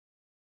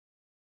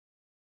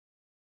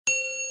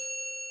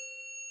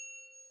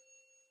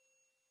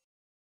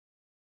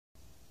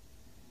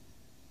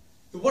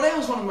watt hour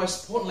is one of the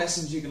most important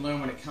lessons you can learn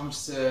when it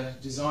comes to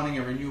designing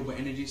a renewable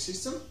energy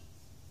system.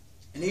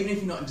 And even if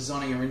you're not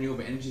designing a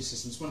renewable energy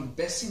system, it's one of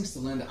the best things to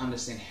learn to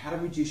understand how to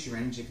reduce your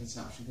energy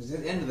consumption. Because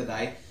at the end of the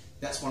day,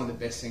 that's one of the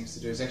best things to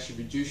do, is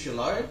actually reduce your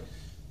load.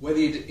 Whether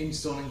you're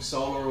installing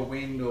solar or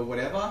wind or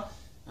whatever,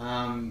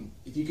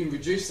 if you can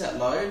reduce that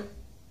load,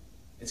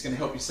 it's going to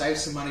help you save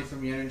some money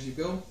from your energy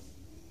bill.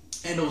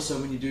 And also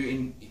when you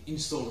do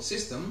install a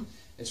system,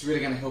 it's really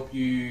going to help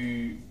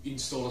you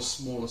install a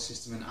smaller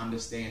system and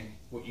understand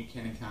what you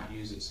can and can't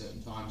use at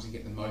certain times and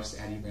get the most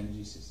out of your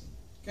energy system.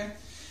 Okay?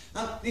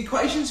 The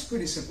equation is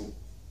pretty simple.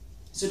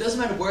 So it doesn't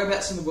matter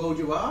whereabouts in the world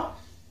you are,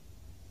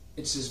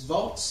 it's just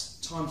volts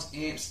times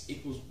amps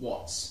equals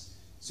watts.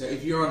 So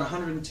if you're on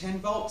 110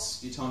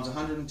 volts, you times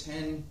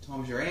 110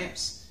 times your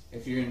amps.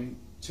 If you're in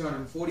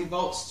 240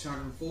 volts,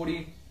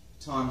 240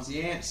 times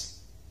the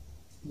amps,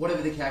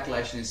 whatever the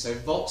calculation is. So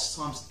volts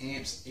times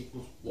amps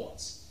equals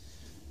watts.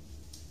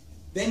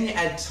 Then you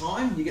add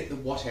time, you get the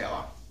watt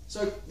hour.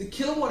 So the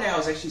kilowatt hour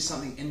is actually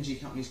something energy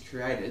companies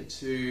created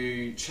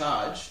to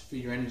charge for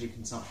your energy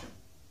consumption.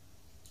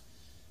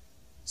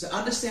 So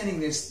understanding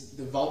this,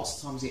 the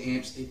volts times the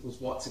amps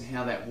equals watts and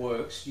how that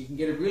works, you can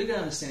get a really good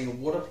understanding of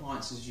what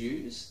appliances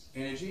use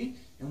energy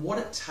and what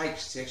it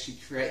takes to actually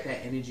create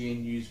that energy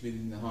and use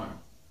within the home.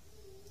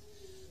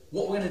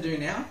 What we're going to do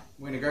now,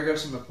 we're going to go grab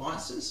some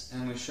appliances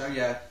and I'm going to show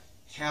you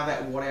how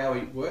that watt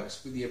hour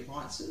works with the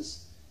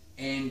appliances.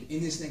 And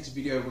in this next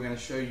video, we're going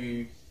to show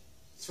you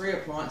 3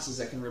 appliances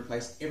that can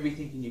replace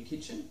everything in your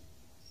kitchen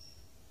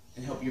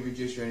and help you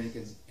reduce your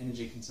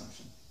energy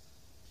consumption.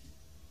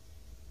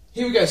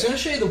 Here we go. So I'm going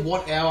to show you the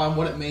watt hour and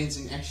what it means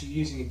in actually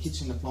using a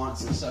kitchen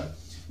appliances. So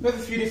we have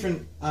a few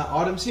different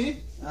items here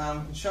I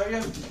can show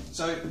you.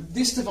 So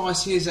this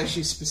device here is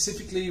actually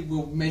specifically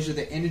will measure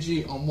the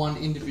energy on one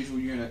individual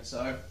unit.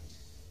 So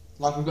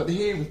like we've got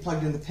here, we've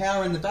plugged in the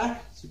power in the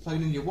back, so you plug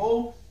it into your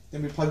wall,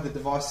 then we plug the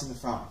device in the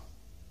front.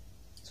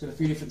 It's got a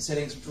few different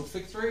settings which we'll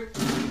flick through.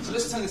 So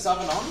let's turn this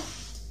oven on.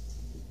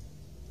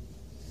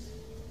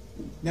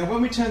 Now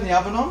when we turn the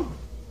oven on,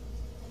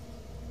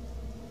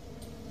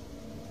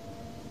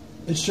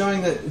 it's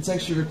showing that it's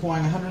actually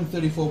requiring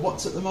 134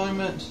 watts at the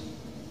moment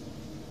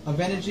of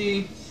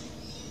energy.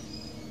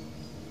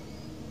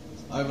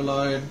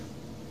 Overload.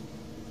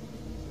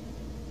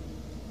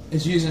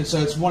 It's using, so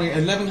it's wanting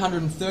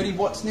 1130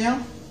 watts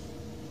now.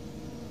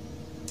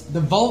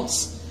 The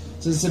volts,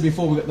 so as I said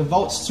before, we've got the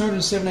volts,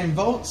 217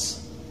 volts.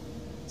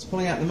 It's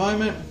pulling out at the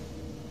moment,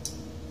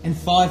 and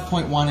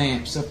 5.1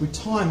 amps. So if we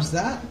times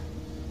that,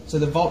 so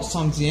the volts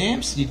times the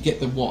amps, you'd get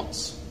the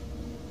watts.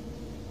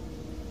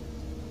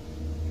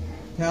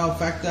 Power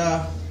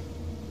factor,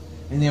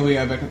 and there we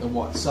go, back at the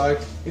watts. So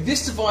if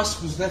this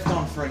device was left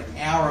on for an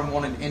hour and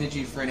wanted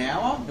energy for an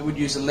hour, it would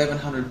use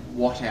 1100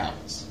 watt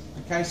hours.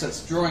 Okay, so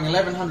it's drawing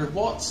 1100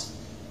 watts,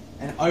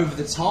 and over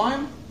the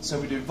time, so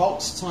we do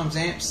volts times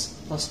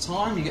amps plus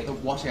time, you get the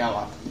watt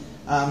hour.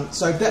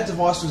 So if that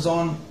device was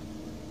on,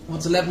 well,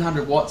 it's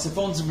 1100 watts, if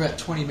on's about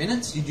 20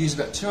 minutes, you'd use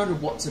about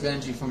 200 watts of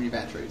energy from your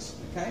batteries.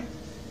 Okay,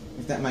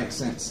 if that makes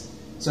sense.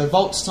 So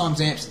volts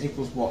times amps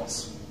equals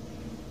watts.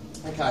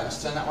 Okay,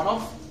 let's turn that one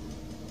off.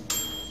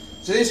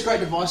 So these are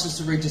great devices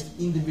to read just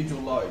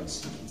individual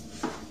loads.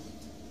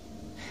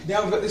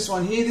 Now we've got this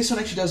one here. This one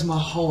actually does my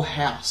whole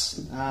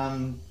house.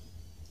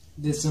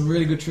 There's some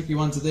really good tricky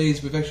ones of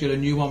these. We've actually got a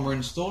new one we're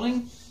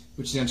installing,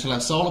 which is going to tell our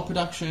solar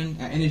production,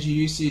 our energy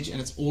usage, and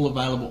it's all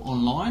available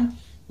online,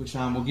 which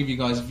will give you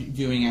guys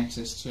viewing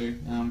access to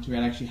be able to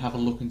actually have a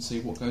look and see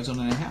what goes on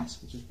in our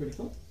house, which is pretty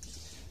cool.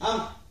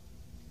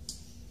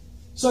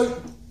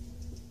 So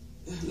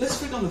let's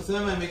click on the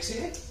Thermomix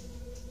here.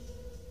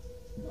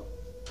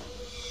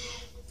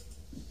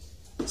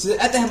 So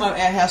at the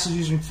moment, our house is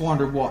using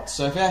 400 watts.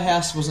 So if our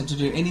house wasn't to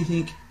do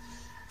anything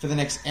for the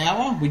next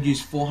hour, we'd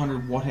use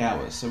 400 watt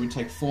hours. So we'd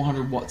take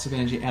 400 watts of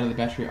energy out of the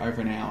battery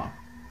over an hour.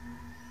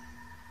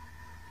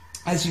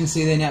 As you can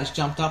see there now, it's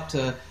jumped up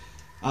to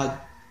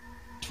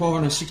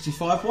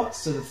 1265 watts.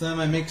 So the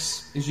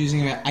Thermomix is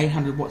using about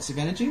 800 watts of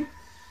energy.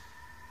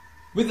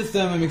 With the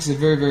Thermomix, they're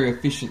very, very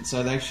efficient.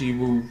 So they actually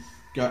will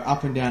go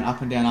up and down,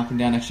 up and down, up and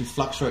down, actually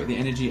fluctuate the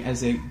energy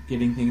as they're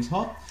getting things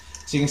hot.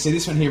 So you can see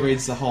this one here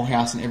reads the whole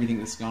house and everything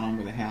that's going on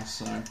with the house,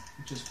 so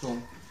which is cool.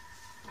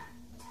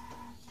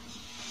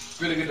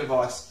 Really good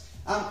device.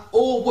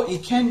 Or what you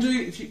can do,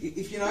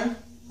 if you know,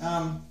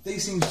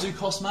 these things do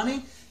cost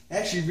money. It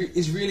actually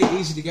is really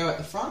easy to go at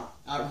the front.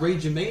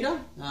 Read your meter.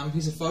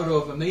 Here's a photo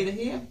of a meter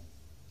here.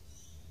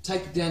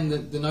 Take down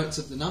the notes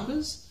of the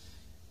numbers.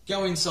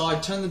 Go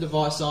inside, turn the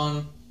device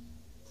on.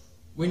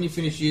 When you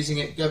finish using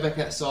it, go back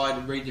outside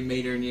and read your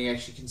meter, and you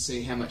actually can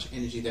see how much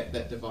energy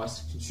that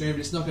device consumed.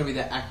 It's not going to be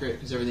that accurate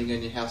because everything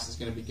in your house is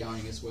going to be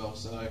going as well.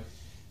 So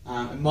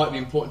it might be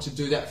important to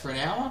do that for an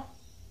hour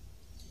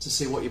to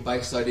see what your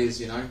base load is,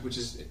 you know, which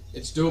is,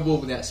 it's doable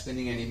without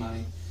spending any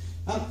money.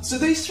 So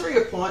these 3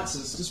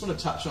 appliances, just want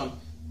to touch on,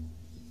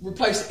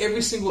 replace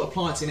every single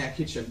appliance in our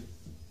kitchen.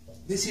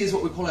 This here is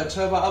what we call our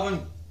turbo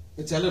oven.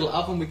 It's our little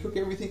oven we cook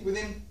everything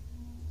within.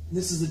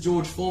 This is the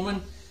George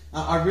Foreman.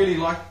 I really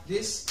like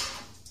this.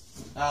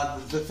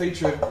 the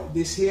feature of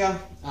this here,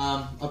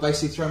 I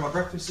basically throw my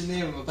breakfast in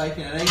there with my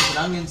bacon and eggs and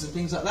onions and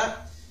things like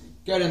that.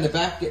 Go down the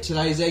back, get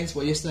today's eggs,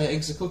 well yesterday's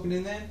eggs are cooking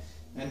in there,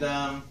 and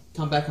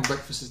come back and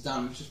breakfast is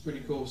done, which is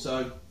pretty cool.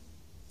 So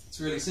it's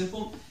really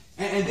simple.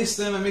 And this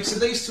Thermomixer,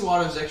 these two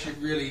items are actually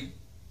really,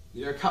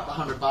 they're a couple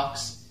of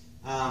 $100.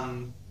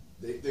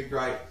 They're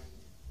great.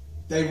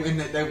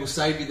 They will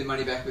save you the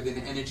money back within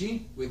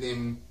energy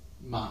within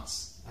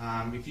months.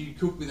 If you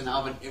cook with an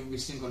oven every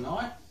single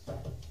night,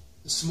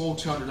 a small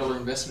 $200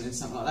 investment in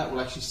something like that will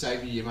actually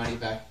save you your money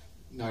back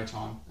no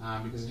time,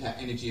 because of how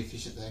energy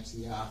efficient they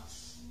actually are.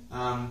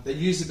 They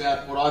use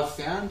about, what I've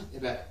found,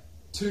 about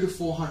 200 to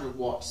 400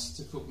 watts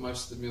to cook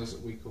most of the meals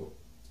that we cook.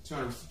 2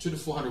 to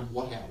 400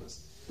 watt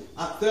hours.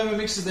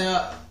 Thermomixers, they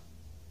are,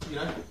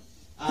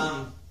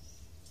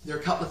 they're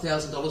a couple of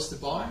 $1,000s to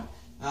buy,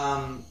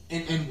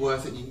 and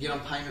worth it. You can get on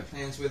payment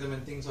plans with them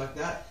and things like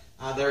that.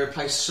 They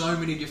replace so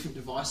many different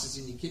devices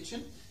in your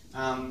kitchen.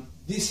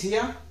 This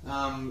here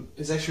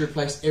has actually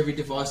replaced every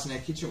device in our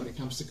kitchen when it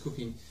comes to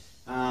cooking.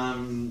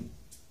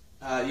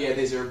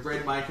 There's a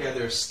bread maker,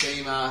 they're a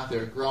steamer,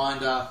 they're a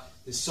grinder.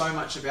 There's so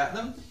much about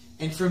them.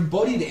 And for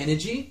embodied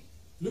energy,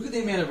 look at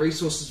the amount of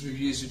resources we've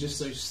used with just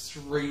those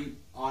 3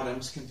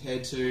 items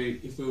compared to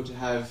if we were to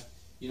have,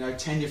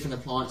 10 different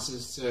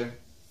appliances to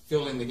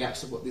fill in the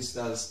gaps of what this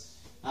does.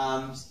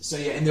 And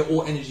they're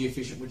all energy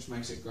efficient, which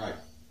makes it great.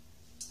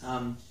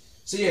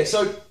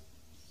 So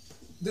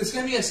there's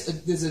going to be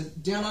there's a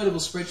downloadable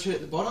spreadsheet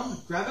at the bottom.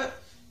 Grab it.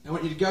 I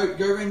want you to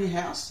go around your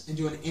house and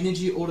do an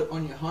energy audit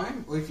on your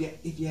home, or if you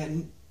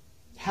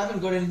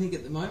haven't got anything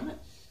at the moment,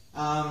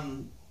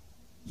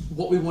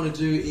 what we want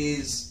to do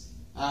is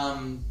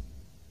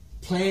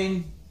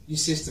plan your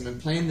system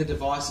and plan the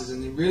devices.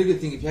 And the really good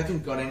thing, if you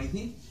haven't got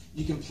anything,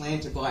 you can plan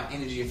to buy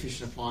energy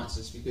efficient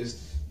appliances, because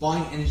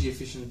buying energy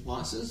efficient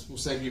appliances will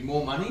save you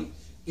more money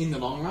in the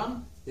long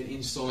run than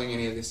installing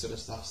any of this sort of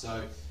stuff.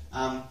 So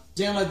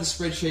download the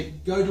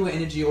spreadsheet, go do an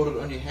energy audit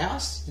on your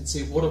house and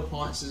see what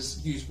appliances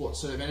use what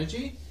sort of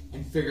energy,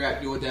 and figure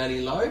out your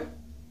daily load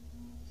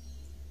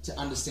to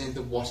understand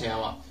the watt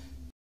hour.